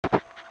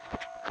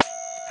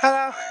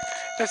Hello,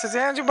 this is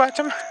Andrew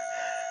Butcham.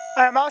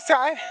 I am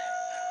outside.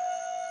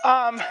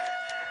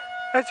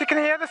 As you can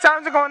hear, the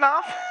sounds are going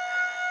off.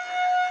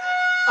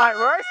 I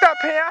raced up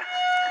here,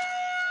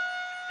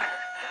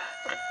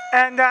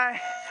 and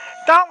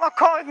don't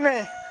record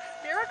me.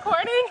 You're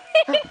recording?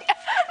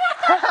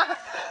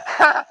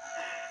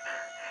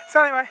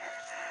 So anyway,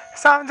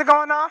 sounds are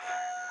going off.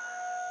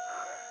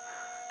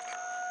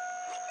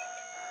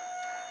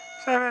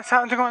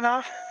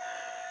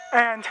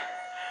 And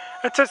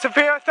it's a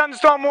severe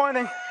thunderstorm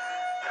warning.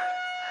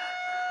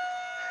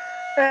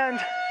 And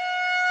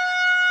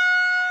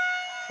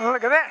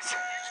look at this.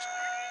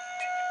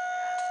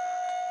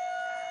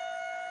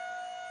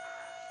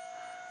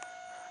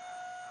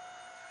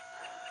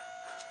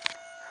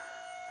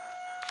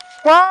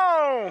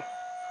 Whoa!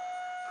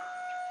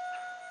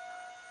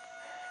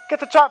 Get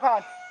the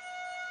tripod.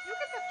 You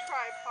get the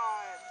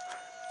tripod.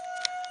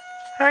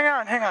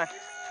 Hang on.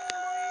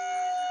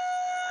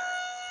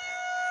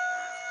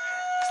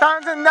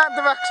 Sounds in that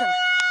direction.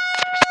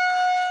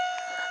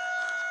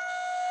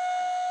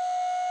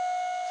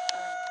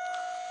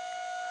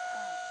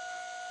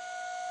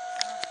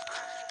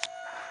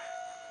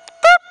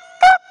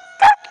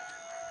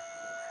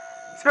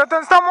 Severe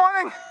thunderstorm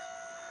warning.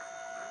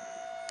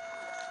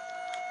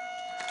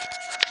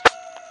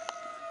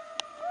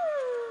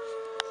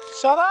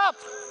 Shut up!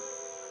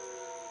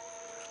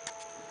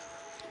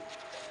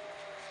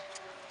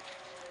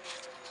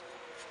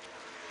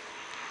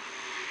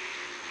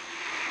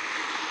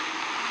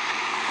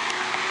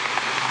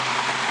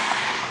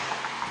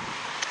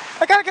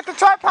 I gotta get the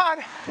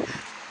tripod!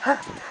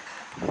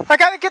 I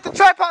gotta get the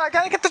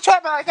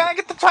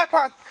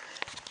tripod!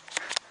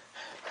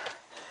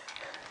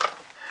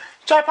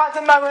 Tripod's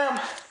in my room.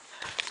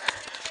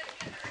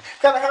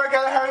 Gotta hurry.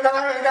 Got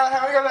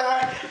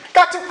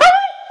to hurry!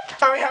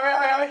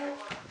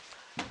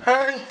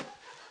 Hurry!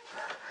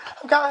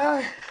 I've gotta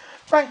hurry.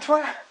 Right,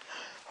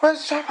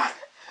 where's the tripod?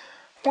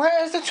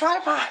 Where is the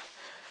tripod?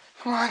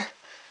 Come on.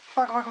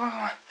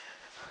 Tripod.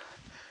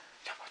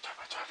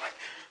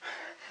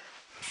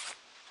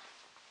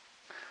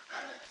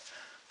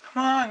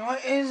 Come on,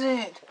 what is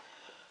it?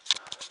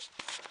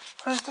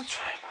 Where's the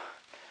tripod?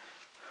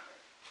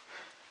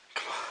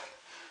 Come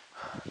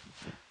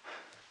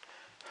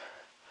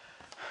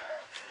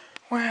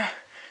on. Where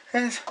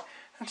is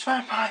the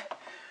tripod?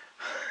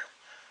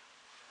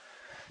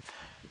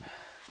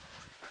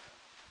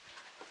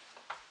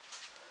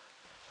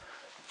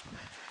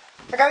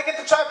 I gotta get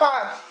the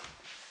tripod.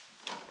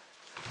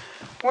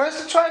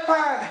 Where's the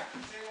tripod?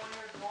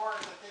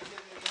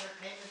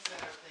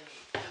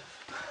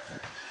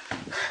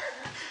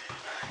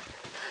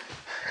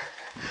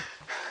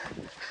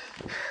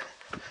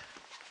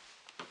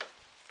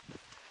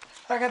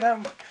 Look at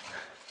them.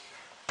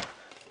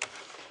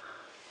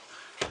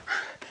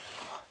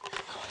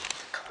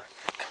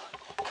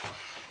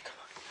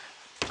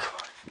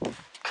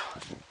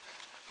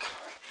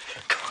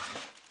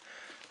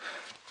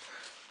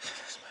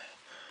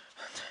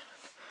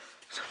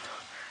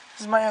 This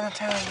is my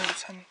entertainment.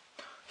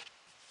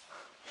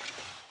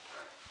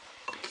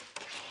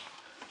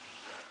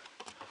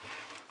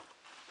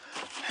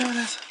 Here it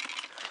is.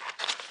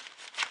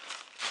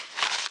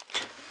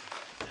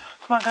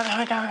 Come on, gotta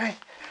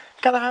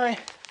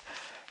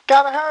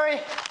hurry.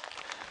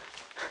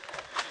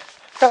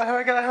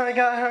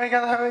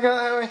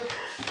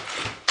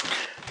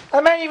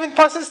 I might even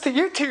post this to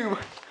YouTube.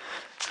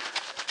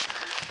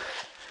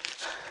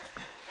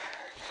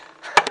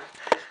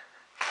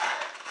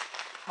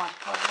 Come on.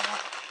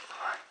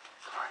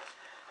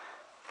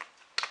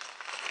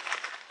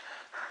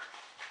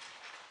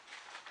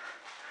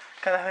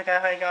 Gotta hurry.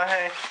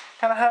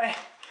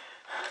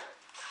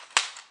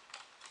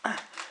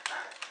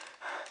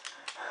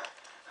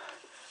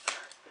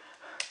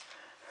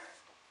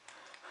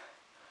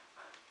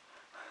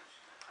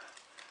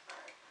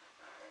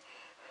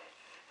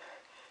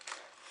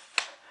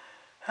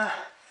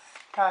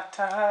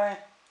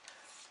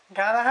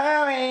 Gotta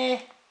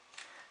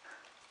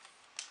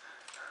hurry.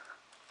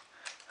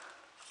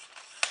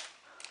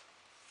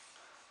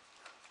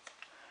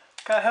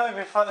 Gotta hurry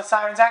before the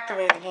sirens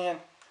activate again.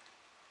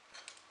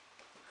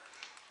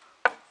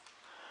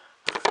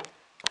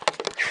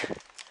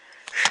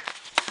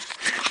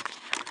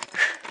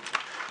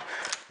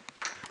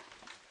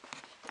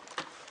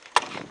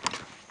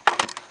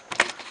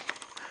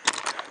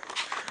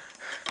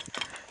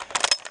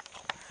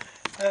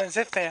 As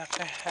if they have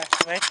to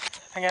activate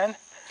again.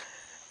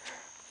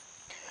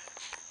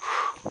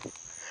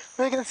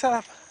 We're gonna set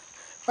up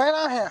right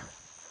on here.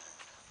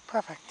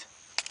 Perfect.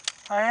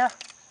 Oh yeah?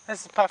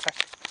 This is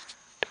perfect.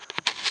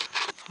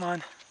 Come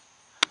on.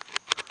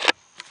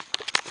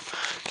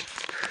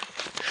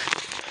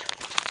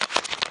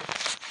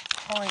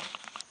 Holy.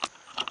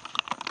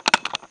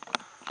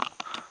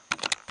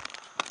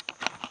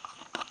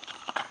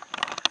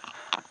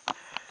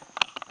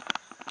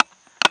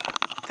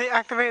 If they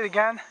activate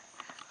again,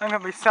 I'm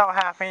gonna be so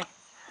happy.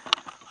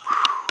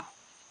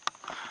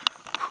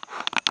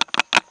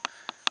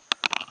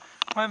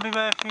 Would it be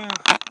better if you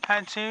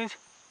had shoes?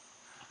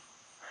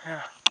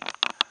 Yeah.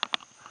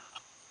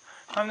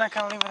 I'm not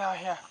gonna leave it out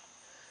here.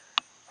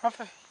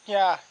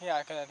 Yeah,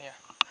 good idea.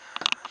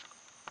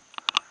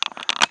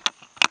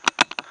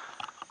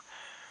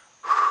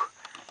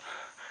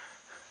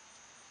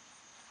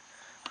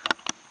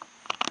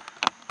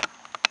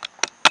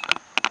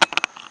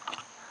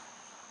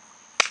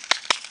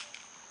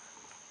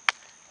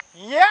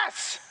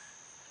 Yes!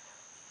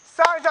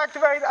 Sirens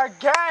activated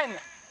again!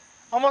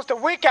 Almost a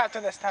week after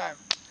this time.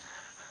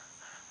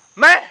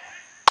 Man!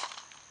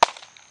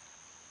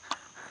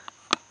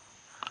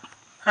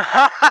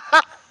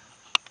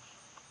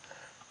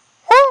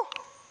 Woo!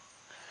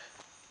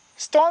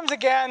 Storms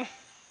again.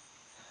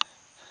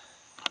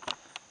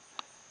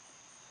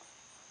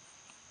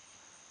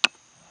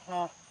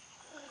 Oh.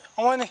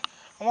 I wanted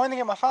to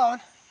get my phone,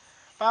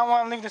 but I don't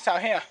want to leave this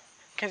out here,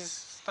 because it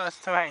starts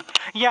to rain.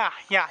 Yeah,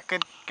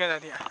 good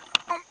idea.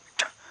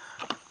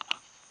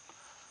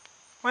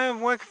 Would it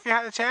work if you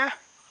had a chair?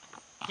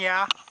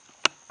 Yeah.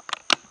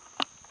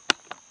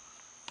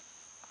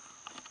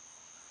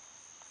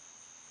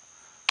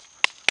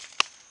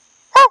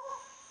 Woo!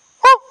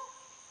 Woo!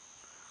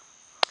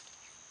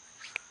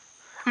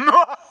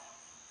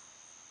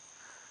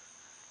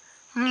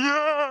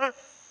 Yeah!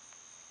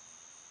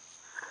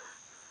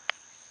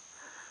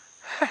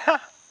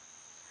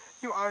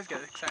 You always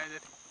get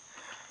excited.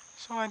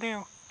 So I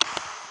do.